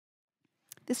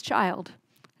This child,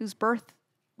 whose birth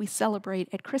we celebrate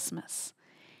at Christmas,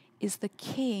 is the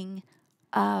King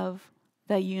of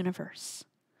the universe.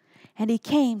 And he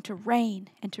came to reign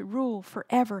and to rule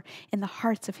forever in the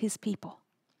hearts of his people.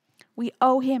 We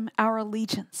owe him our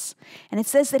allegiance. And it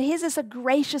says that his is a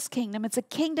gracious kingdom. It's a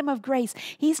kingdom of grace.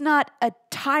 He's not a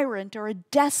tyrant or a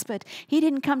despot. He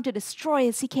didn't come to destroy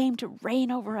us. He came to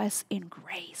reign over us in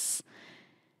grace.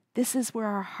 This is where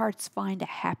our hearts find a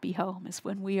happy home, is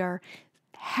when we are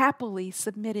happily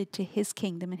submitted to his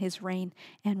kingdom and his reign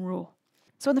and rule.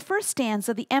 So in the first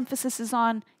stanza, the emphasis is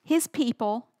on his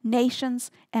people,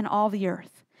 nations, and all the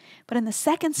earth. But in the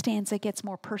second stanza, it gets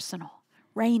more personal.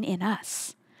 Reign in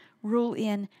us. Rule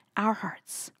in our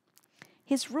hearts.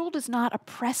 His rule does not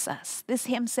oppress us. This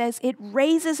hymn says, it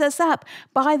raises us up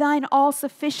by thine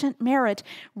all-sufficient merit.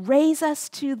 Raise us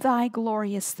to thy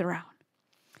glorious throne.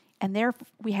 And there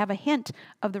we have a hint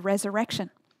of the resurrection.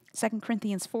 2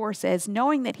 Corinthians 4 says,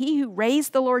 knowing that he who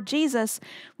raised the Lord Jesus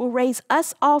will raise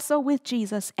us also with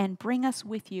Jesus and bring us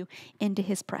with you into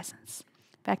his presence.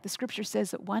 In fact, the scripture says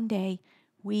that one day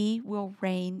we will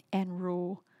reign and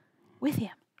rule with him.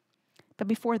 But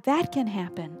before that can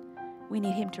happen, we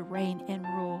need him to reign and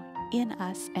rule in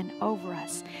us and over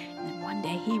us. And then one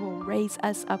day he will raise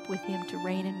us up with him to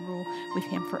reign and rule with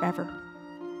him forever.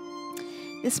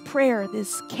 This prayer,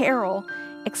 this carol,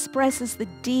 expresses the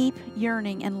deep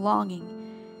yearning and longing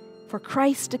for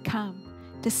Christ to come,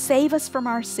 to save us from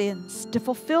our sins, to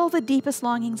fulfill the deepest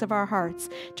longings of our hearts,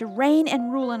 to reign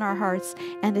and rule in our hearts,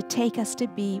 and to take us to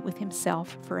be with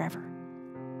himself forever.